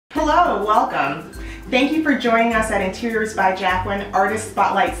Hello, welcome. Thank you for joining us at Interiors by Jacquin Artist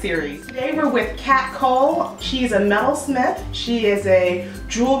Spotlight Series. Today we're with Kat Cole. She's a metalsmith. She is a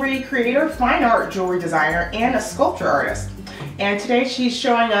jewelry creator, fine art jewelry designer, and a sculpture artist. And today she's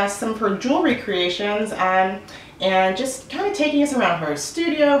showing us some of her jewelry creations and just kind of taking us around her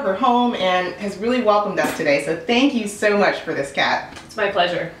studio, her home, and has really welcomed us today. So thank you so much for this, Kat. It's my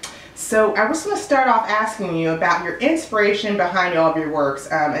pleasure. So I was going to start off asking you about your inspiration behind all of your works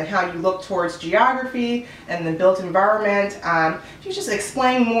and how you look towards geography and the built environment. If you just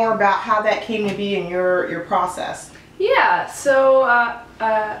explain more about how that came to be in your process. Yeah, so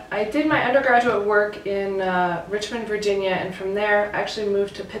I did my undergraduate work in Richmond, Virginia, and from there I actually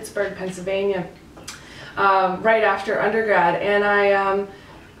moved to Pittsburgh, Pennsylvania right after undergrad. And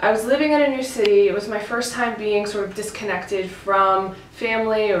I was living in a new city. It was my first time being sort of disconnected from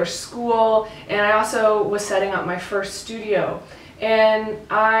family or school, and I also was setting up my first studio. And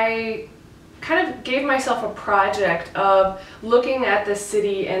I kind of gave myself a project of looking at the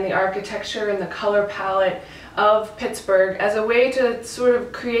city and the architecture and the color palette of Pittsburgh as a way to sort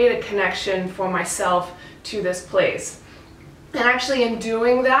of create a connection for myself to this place. And actually in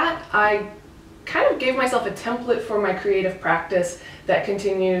doing that, I kind of gave myself a template for my creative practice that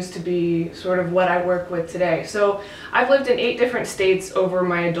continues to be sort of what I work with today. So I've lived in 8 different states over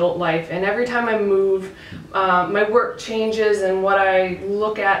my adult life, and every time I move, my work changes and what I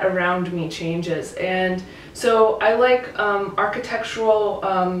look at around me changes. And so I like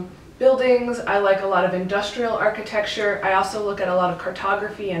architectural buildings. I like a lot of industrial architecture. I also look at a lot of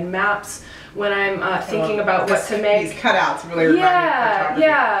cartography and maps when I'm thinking about what to make. These cutouts really remind me of cartography.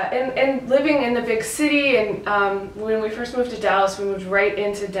 Yeah, and living in the big city, and when we first moved to Dallas, we moved right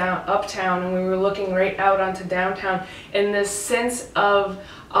into uptown, and we were looking right out onto downtown, and this sense of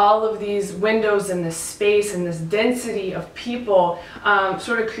all of these windows and this space and this density of people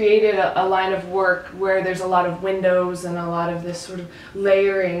sort of created a line of work where there's a lot of windows and a lot of this sort of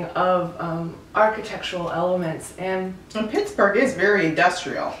layering of architectural elements. And Pittsburgh is very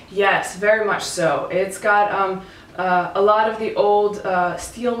industrial. Yes, very much so. It's got a lot of the old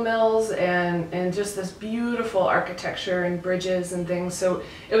steel mills and just this beautiful architecture and bridges and things. So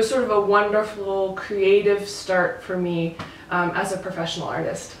it was sort of a wonderful creative start for me as a professional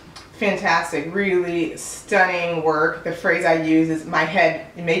artist. Fantastic, really stunning work. The phrase I use is it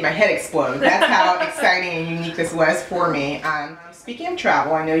made my head explode. That's how exciting and unique this was for me. Speaking of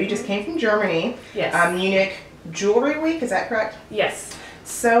travel, I know you just came from Germany. Yes. Munich Jewelry Week, is that correct? Yes.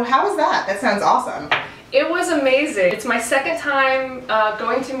 So how was that? That sounds awesome. It was amazing. It's my second time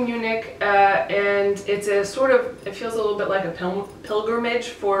going to Munich, and it's it feels a little bit like a pilgrimage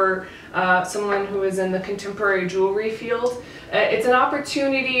for someone who is in the contemporary jewelry field. It's an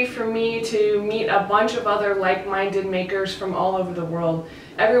opportunity for me to meet a bunch of other like-minded makers from all over the world.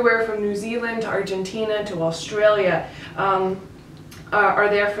 Everywhere from New Zealand to Argentina to Australia are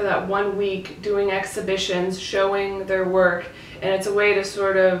there for that 1 week doing exhibitions, showing their work. And it's a way to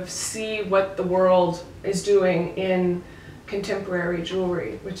sort of see what the world is doing in contemporary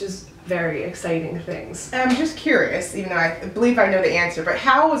jewelry, which is very exciting things. I'm just curious, even though I believe I know the answer, but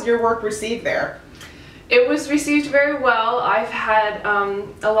how was your work received there? It was received very well. I've had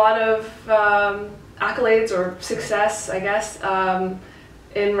a lot of accolades or success, I guess,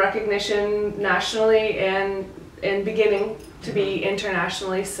 in recognition nationally and beginning to be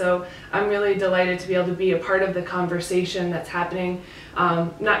internationally, so I'm really delighted to be able to be a part of the conversation that's happening,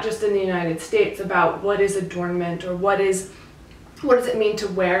 not just in the United States, about what is adornment, or what does it mean to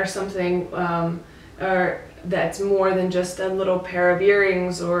wear something or that's more than just a little pair of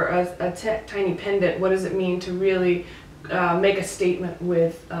earrings or a tiny pendant. What does it mean to really make a statement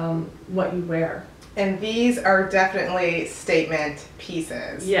with what you wear? And these are definitely statement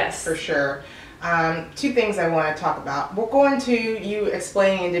pieces. Yes. For sure. 2 things I want to talk about. We'll go into you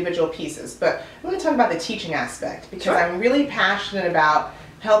explaining individual pieces, but I want to talk about the teaching aspect, because Sure. I'm really passionate about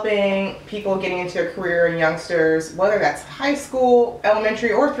helping people getting into a career and youngsters, whether that's high school,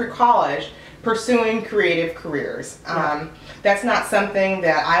 elementary, or through college, pursuing creative careers. Yeah. That's not something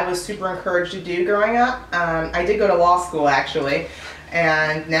that I was super encouraged to do growing up. I did go to law school actually,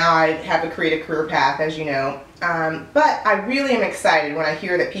 and now I have a creative career path, as you know. But I really am excited when I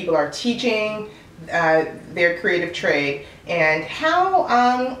hear that people are teaching their creative trade, and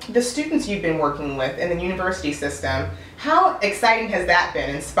how the students you've been working with in the university system, how exciting has that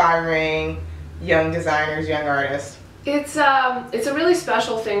been, inspiring young designers, young artists? It's a really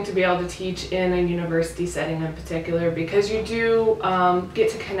special thing to be able to teach in a university setting in particular, because you do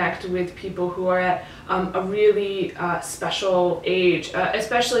get to connect with people who are at a really special age,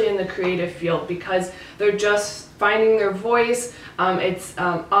 especially in the creative field, because they're just finding their voice. It's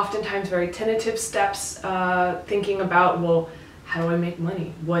oftentimes very tentative steps, thinking about, well, how do I make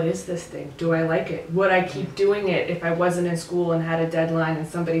money? What is this thing? Do I like it? Would I keep doing it if I wasn't in school and had a deadline and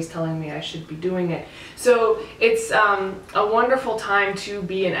somebody's telling me I should be doing it? So it's a wonderful time to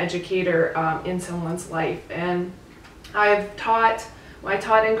be an educator in someone's life. And I taught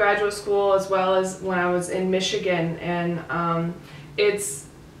in graduate school as well as when I was in Michigan, and it's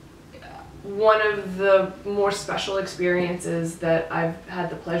one of the more special experiences that I've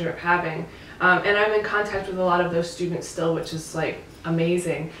had the pleasure of having. And I'm in contact with a lot of those students still, which is like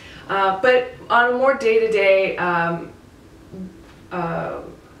amazing. But on a more day-to-day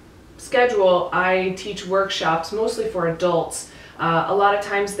schedule, I teach workshops mostly for adults. A lot of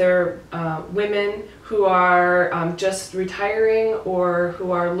times they're women who are just retiring, or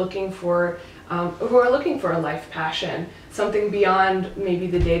who are looking for a life passion, something beyond maybe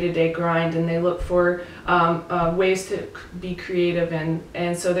the day-to-day grind, and they look for ways to be creative,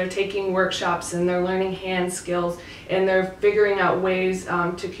 and so they're taking workshops and they're learning hand skills, and they're figuring out ways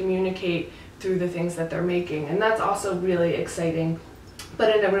to communicate through the things that they're making, and that's also really exciting,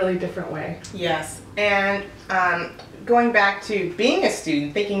 but in a really different way. Yes, and going back to being a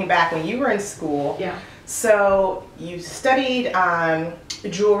student, thinking back when you were in school. Yeah. So you studied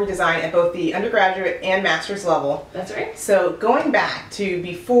jewelry design at both the undergraduate and master's level. That's right. So going back to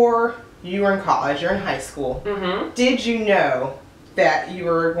before you were in college, you're in high school, did you know that you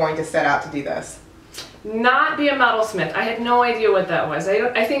were going to set out to do this? Not be a metalsmith. I had no idea what that was.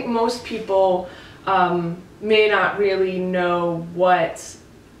 I think most people may not really know what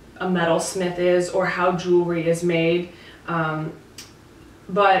a metalsmith is or how jewelry is made.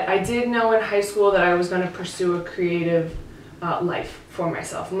 But I did know in high school that I was going to pursue a creative life for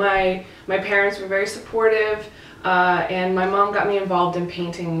myself. My parents were very supportive, and my mom got me involved in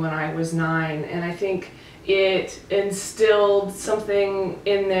painting when I was 9, and I think it instilled something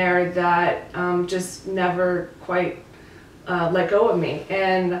in there that just never quite let go of me.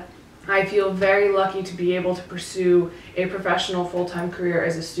 And I feel very lucky to be able to pursue a professional full-time career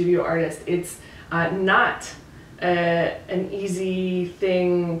as a studio artist. It's not an easy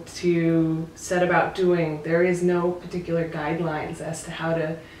thing to set about doing. There is no particular guidelines as to how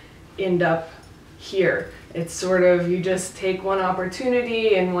to end up here. It's sort of, you just take one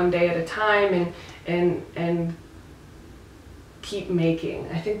opportunity and one day at a time, and keep making.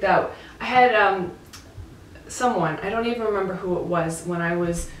 I think that I had someone, I don't even remember who it was, when I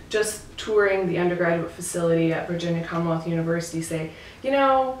was just touring the undergraduate facility at Virginia Commonwealth University, say, you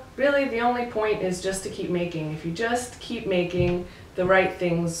know, really the only point is just to keep making. If you just keep making, the right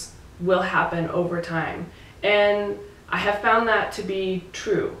things will happen over time. And I have found that to be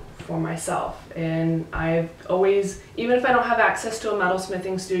true for myself. And I've always, even if I don't have access to a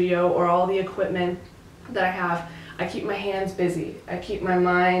metalsmithing studio or all the equipment that I have, I keep my hands busy. I keep my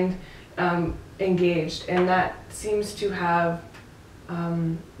mind engaged, and that seems to have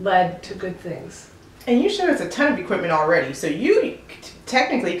led to good things. And you showed us a ton of equipment already, so you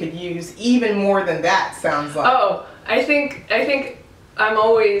technically could use even more than that, sounds like. Oh, I think I'm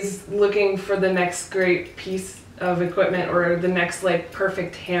always looking for the next great piece of equipment, or the next like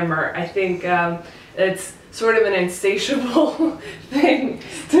perfect hammer. I think it's sort of an insatiable thing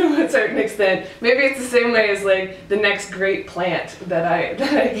to a certain extent. Maybe it's the same way as like the next great plant that I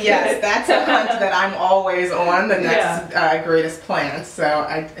Yes, that's a hunt that I'm always on, the next greatest plant. So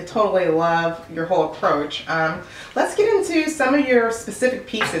I totally love your whole approach. Let's get into some of your specific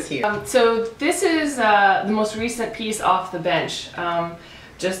pieces here. So this is the most recent piece off the bench.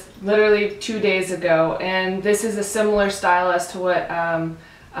 Just literally 2 days ago, and this is a similar style as to what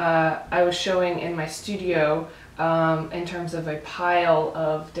I was showing in my studio, in terms of a pile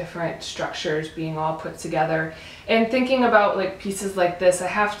of different structures being all put together. And thinking about like pieces like this, I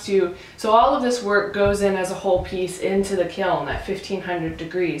have to, so all of this work goes in as a whole piece into the kiln at 1500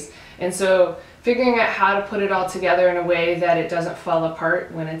 degrees. And so figuring out how to put it all together in a way that it doesn't fall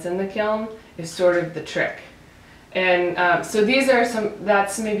apart when it's in the kiln is sort of the trick. And so these are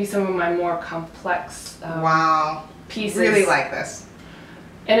that's maybe some of my more complex wow, pieces. Really like this.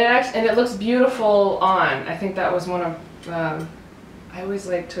 And it looks beautiful on. I think that was one of, I always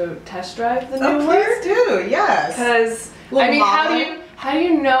like to test drive the new work. Please do, yes. Because, I mean, how do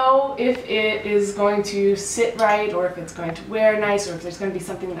you know if it is going to sit right, or if it's going to wear nice, or if there's going to be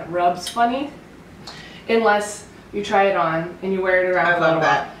something that rubs funny, unless you try it on and you wear it around for a little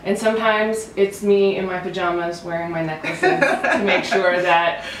while. And sometimes it's me in my pajamas wearing my necklaces to make sure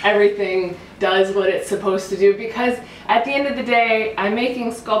that everything does what it's supposed to do, because at the end of the day, I'm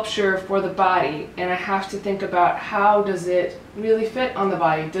making sculpture for the body, and I have to think about how does it really fit on the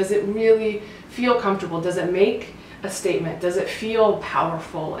body? Does it really feel comfortable? Does it make a statement? Does it feel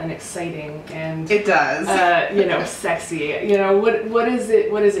powerful and exciting and it does? You know, sexy? You know, what is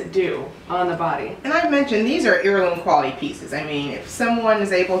it? What does it do on the body? And I've mentioned these are heirloom quality pieces. I mean, if someone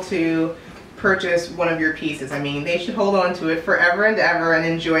is able to purchase one of your pieces, I mean, they should hold on to it forever and ever and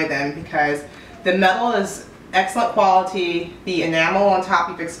enjoy them, because the metal is excellent quality. The enamel on top,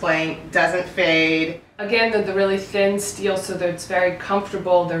 you've explained, doesn't fade. Again, they're the really thin steel, so that it's very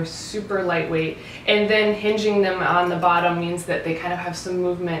comfortable. They're super lightweight, and then hinging them on the bottom means that they kind of have some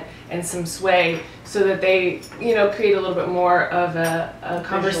movement and some sway, so that they, you know, create a little bit more of a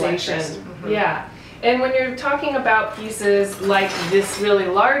conversation. Mm-hmm. Yeah, and when you're talking about pieces like this really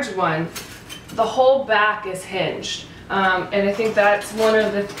large one, the whole back is hinged, and I think that's one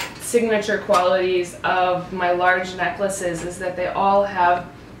of the signature qualities of my large necklaces, is that they all have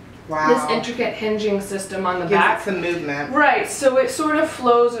this intricate hinging system on the back. Gives it some movement. Right, so it sort of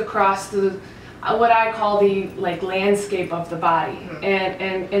flows across the what I call the landscape of the body, mm-hmm.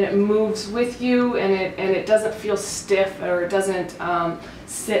 and it moves with you, and it doesn't feel stiff, or it doesn't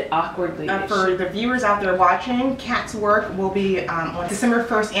sit awkwardly. For the viewers out there watching, Kat's work will be on December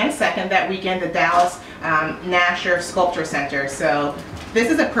 1st and 2nd that weekend at Dallas Nasher Sculpture Center. So this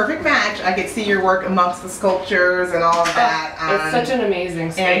is a perfect match. I could see your work amongst the sculptures and all of that. It's such an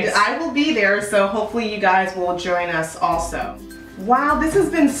amazing space. And I will be there, so hopefully you guys will join us also. Wow, this has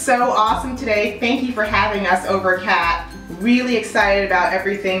been so awesome today. Thank you for having us over, Kat. Really excited about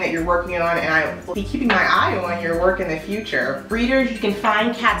everything that you're working on, and I will be keeping my eye on your work in the future. Readers, you can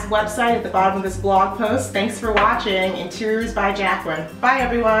find Kat's website at the bottom of this blog post. Thanks for watching Interiors by Jacquin. Bye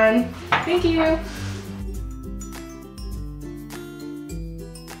everyone. Thank you.